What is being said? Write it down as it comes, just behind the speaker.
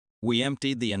We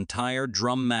emptied the entire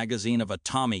drum magazine of a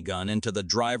Tommy gun into the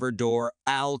driver door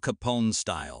Al Capone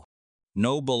style.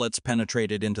 No bullets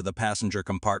penetrated into the passenger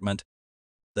compartment.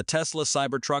 The Tesla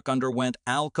Cybertruck underwent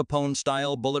Al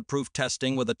Capone-style bulletproof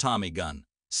testing with a Tommy gun,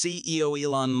 CEO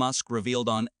Elon Musk revealed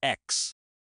on X.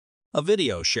 A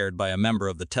video shared by a member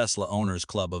of the Tesla Owners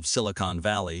Club of Silicon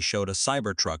Valley showed a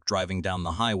Cybertruck driving down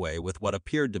the highway with what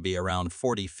appeared to be around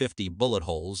 40-50 bullet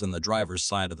holes in the driver's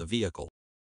side of the vehicle.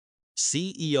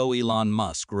 CEO Elon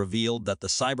Musk revealed that the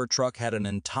Cybertruck had an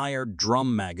entire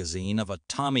drum magazine of a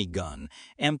Tommy gun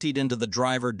emptied into the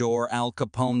driver door Al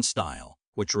Capone style,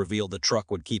 which revealed the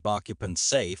truck would keep occupants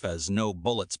safe as no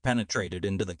bullets penetrated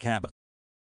into the cabin.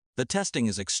 The testing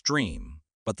is extreme,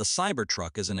 but the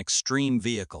Cybertruck is an extreme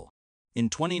vehicle. In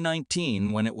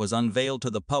 2019, when it was unveiled to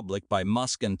the public by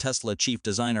Musk and Tesla chief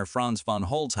designer Franz von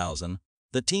Holzhausen,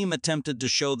 the team attempted to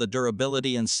show the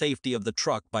durability and safety of the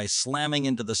truck by slamming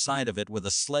into the side of it with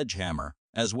a sledgehammer,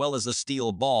 as well as a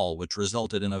steel ball, which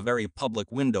resulted in a very public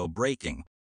window breaking.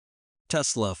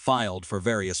 Tesla filed for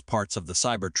various parts of the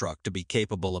Cybertruck to be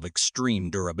capable of extreme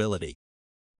durability.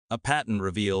 A patent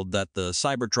revealed that the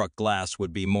Cybertruck glass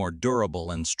would be more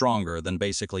durable and stronger than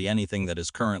basically anything that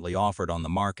is currently offered on the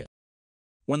market.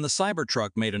 When the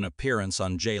Cybertruck made an appearance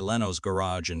on Jay Leno's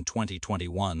Garage in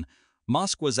 2021,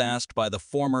 Musk was asked by the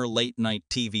former late-night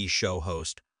TV show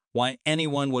host why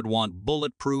anyone would want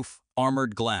bulletproof,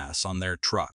 armored glass on their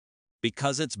truck.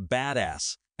 "Because it's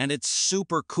badass, and it's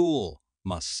super cool,"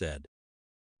 Musk said.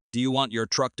 Do you want your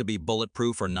truck to be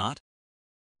bulletproof or not?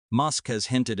 Musk has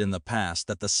hinted in the past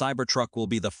that the Cybertruck will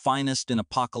be the finest in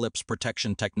apocalypse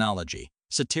protection technology,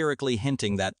 satirically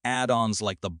hinting that add-ons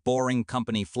like the Boring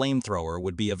Company flamethrower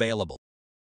would be available.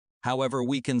 However,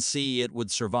 we can see it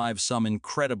would survive some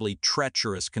incredibly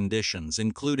treacherous conditions,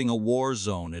 including a war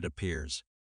zone, it appears.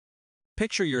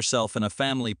 Picture yourself in a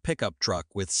family pickup truck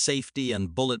with safety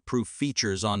and bulletproof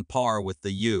features on par with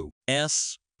the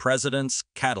U.S. President's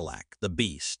Cadillac, the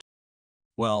Beast.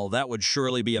 Well, that would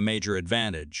surely be a major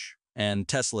advantage, and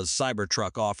Tesla's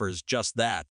Cybertruck offers just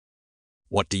that.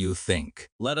 What do you think?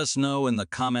 Let us know in the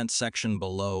comment section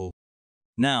below.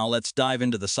 Now, let's dive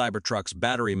into the Cybertruck's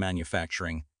battery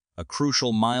manufacturing, a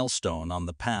crucial milestone on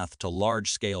the path to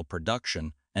large-scale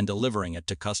production and delivering it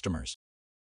to customers.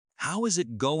 How is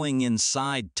it going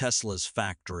inside Tesla's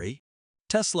factory?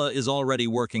 Tesla is already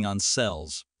working on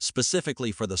cells,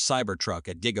 specifically for the Cybertruck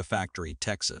at Gigafactory,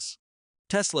 Texas.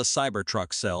 Tesla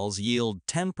Cybertruck cells yield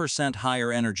 10%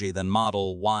 higher energy than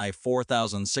Model Y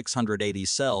 4,680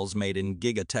 cells made in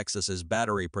Giga Texas's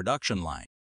battery production line.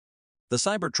 The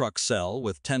Cybertruck cell,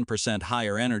 with 10%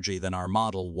 higher energy than our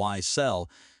Model Y cell,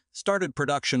 started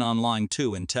production on Line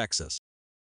 2 in Texas.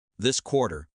 This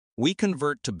quarter, we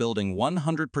convert to building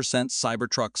 100%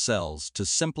 Cybertruck cells to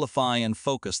simplify and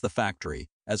focus the factory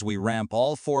as we ramp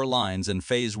all 4 lines in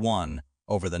Phase 1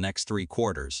 over the next 3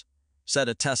 quarters, said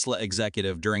a Tesla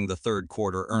executive during the third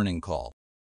quarter earnings call.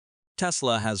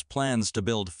 Tesla has plans to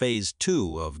build Phase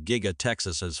 2 of Giga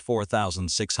Texas's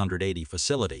 4,680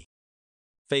 facility.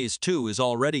 Phase 2 is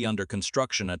already under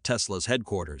construction at Tesla's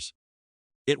headquarters.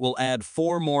 It will add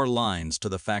 4 more lines to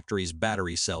the factory's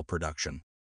battery cell production.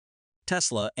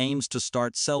 Tesla aims to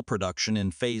start cell production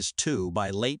in Phase 2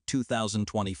 by late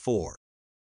 2024.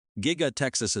 Giga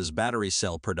Texas's battery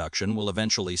cell production will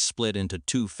eventually split into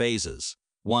 2 phases,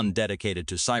 one dedicated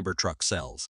to Cybertruck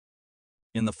cells.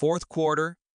 In the fourth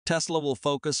quarter, Tesla will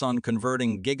focus on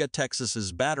converting Giga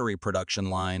Texas's battery production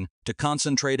line to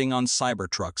concentrating on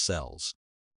Cybertruck cells.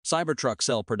 Cybertruck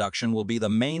cell production will be the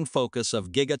main focus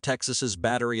of Giga Texas's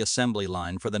battery assembly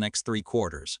line for the next 3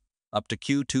 quarters, up to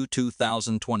Q2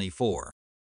 2024.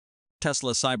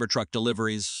 Tesla Cybertruck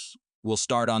deliveries will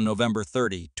start on November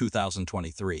 30,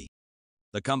 2023.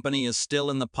 The company is still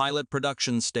in the pilot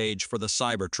production stage for the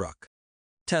Cybertruck.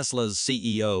 Tesla's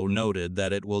CEO noted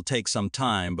that it will take some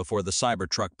time before the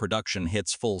Cybertruck production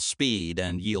hits full speed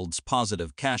and yields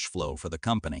positive cash flow for the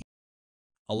company.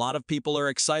 A lot of people are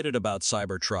excited about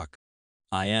Cybertruck.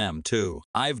 I am too.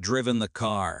 I've driven the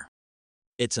car.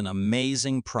 It's an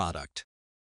amazing product.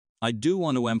 I do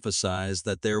want to emphasize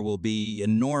that there will be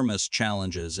enormous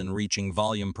challenges in reaching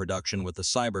volume production with the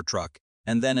Cybertruck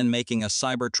and then in making a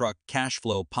Cybertruck cash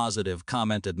flow positive,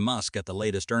 commented Musk at the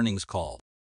latest earnings call.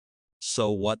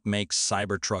 So what makes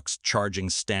Cybertruck's charging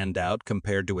stand out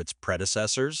compared to its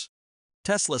predecessors?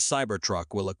 Tesla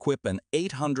Cybertruck will equip an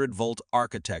 800-volt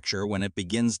architecture when it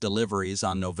begins deliveries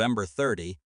on November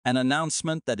 30, an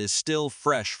announcement that is still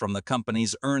fresh from the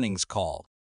company's earnings call.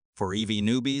 For EV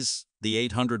newbies, the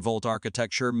 800-volt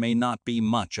architecture may not be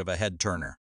much of a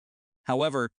head-turner.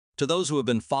 However, to those who have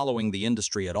been following the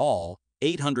industry at all,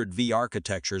 800V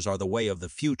architectures are the way of the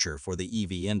future for the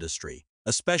EV industry,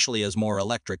 especially as more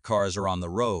electric cars are on the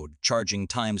road. Charging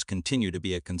times continue to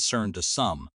be a concern to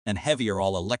some, and heavier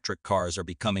all-electric cars are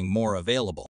becoming more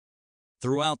available.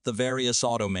 Throughout the various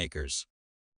automakers,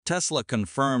 Tesla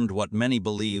confirmed what many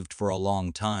believed for a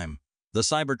long time. The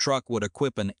Cybertruck would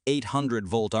equip an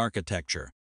 800-volt architecture.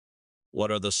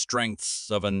 What are the strengths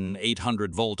of an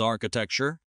 800-volt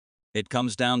architecture? It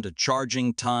comes down to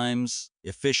charging times,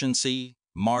 efficiency,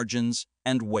 margins,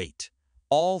 and weight.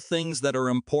 All things that are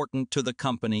important to the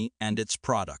company and its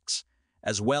products,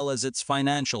 as well as its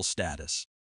financial status.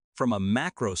 From a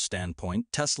macro standpoint,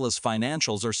 Tesla's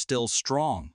financials are still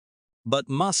strong. But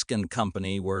Musk and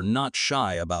company were not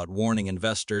shy about warning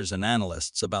investors and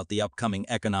analysts about the upcoming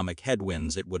economic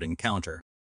headwinds it would encounter.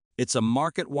 It's a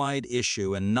market-wide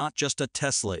issue and not just a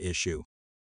Tesla issue.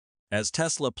 As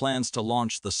Tesla plans to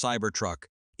launch the Cybertruck,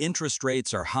 interest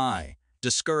rates are high,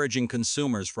 discouraging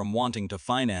consumers from wanting to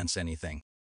finance anything.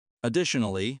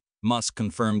 Additionally, Musk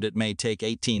confirmed it may take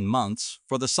 18 months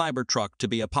for the Cybertruck to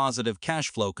be a positive cash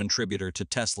flow contributor to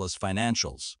Tesla's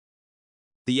financials.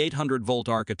 The 800-volt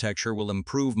architecture will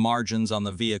improve margins on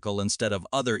the vehicle instead of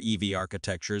other EV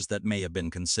architectures that may have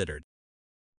been considered.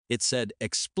 It said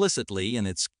explicitly in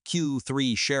its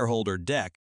Q3 shareholder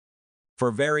deck,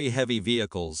 for very heavy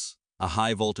vehicles, a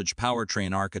high-voltage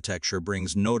powertrain architecture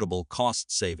brings notable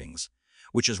cost savings,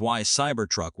 which is why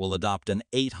Cybertruck will adopt an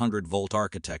 800-volt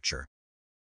architecture.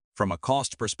 From a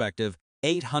cost perspective,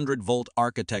 800-volt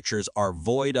architectures are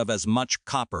void of as much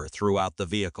copper throughout the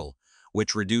vehicle,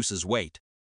 which reduces weight.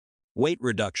 Weight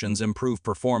reductions improve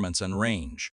performance and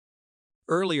range.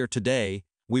 Earlier today,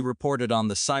 we reported on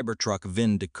the Cybertruck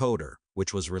VIN decoder,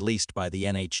 which was released by the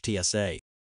NHTSA.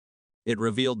 It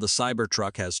revealed the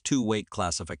Cybertruck has two weight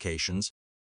classifications.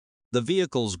 The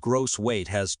vehicle's gross weight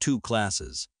has two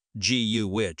classes, GU,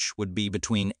 which would be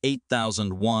between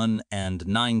 8,001 and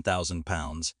 9,000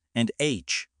 pounds, and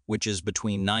H, which is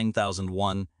between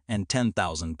 9,001 and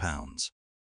 10,000 pounds.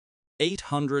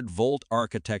 800-volt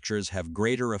architectures have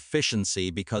greater efficiency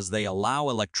because they allow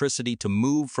electricity to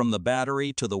move from the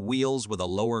battery to the wheels with a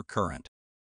lower current.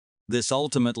 This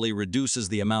ultimately reduces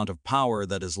the amount of power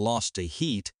that is lost to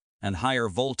heat, and higher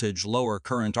voltage, lower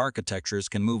current architectures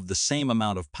can move the same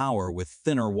amount of power with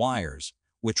thinner wires,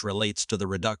 which relates to the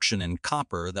reduction in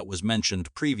copper that was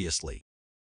mentioned previously.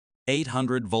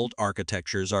 800-volt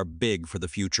architectures are big for the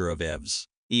future of EVs,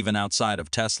 even outside of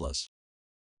Tesla's.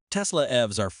 Tesla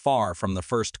EVs are far from the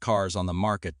first cars on the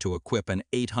market to equip an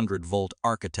 800-volt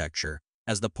architecture,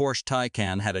 as the Porsche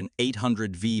Taycan had an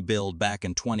 800V build back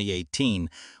in 2018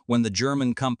 when the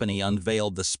German company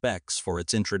unveiled the specs for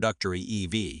its introductory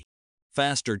EV.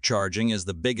 Faster charging is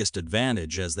the biggest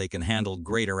advantage as they can handle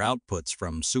greater outputs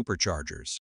from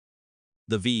superchargers.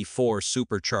 The V4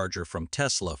 supercharger from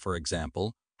Tesla, for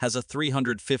example, has a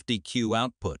 350Q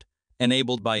output,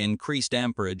 enabled by increased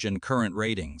amperage and current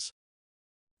ratings.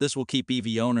 This will keep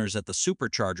EV owners at the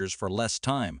superchargers for less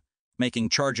time, making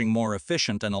charging more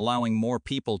efficient and allowing more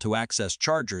people to access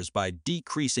chargers by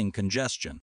decreasing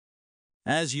congestion.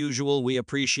 As usual, we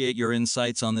appreciate your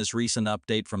insights on this recent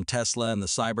update from Tesla and the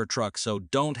Cybertruck, so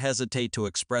don't hesitate to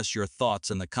express your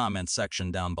thoughts in the comments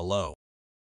section down below.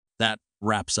 That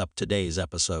wraps up today's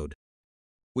episode.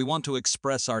 We want to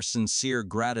express our sincere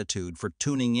gratitude for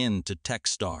tuning in to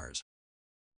TechStars.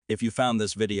 If you found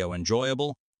this video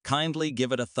enjoyable, kindly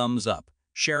give it a thumbs up,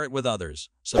 share it with others,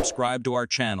 subscribe to our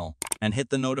channel, and hit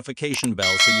the notification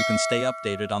bell so you can stay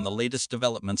updated on the latest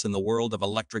developments in the world of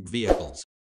electric vehicles.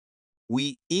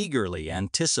 We eagerly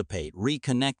anticipate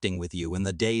reconnecting with you in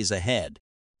the days ahead.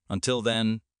 Until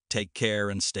then, take care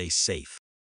and stay safe.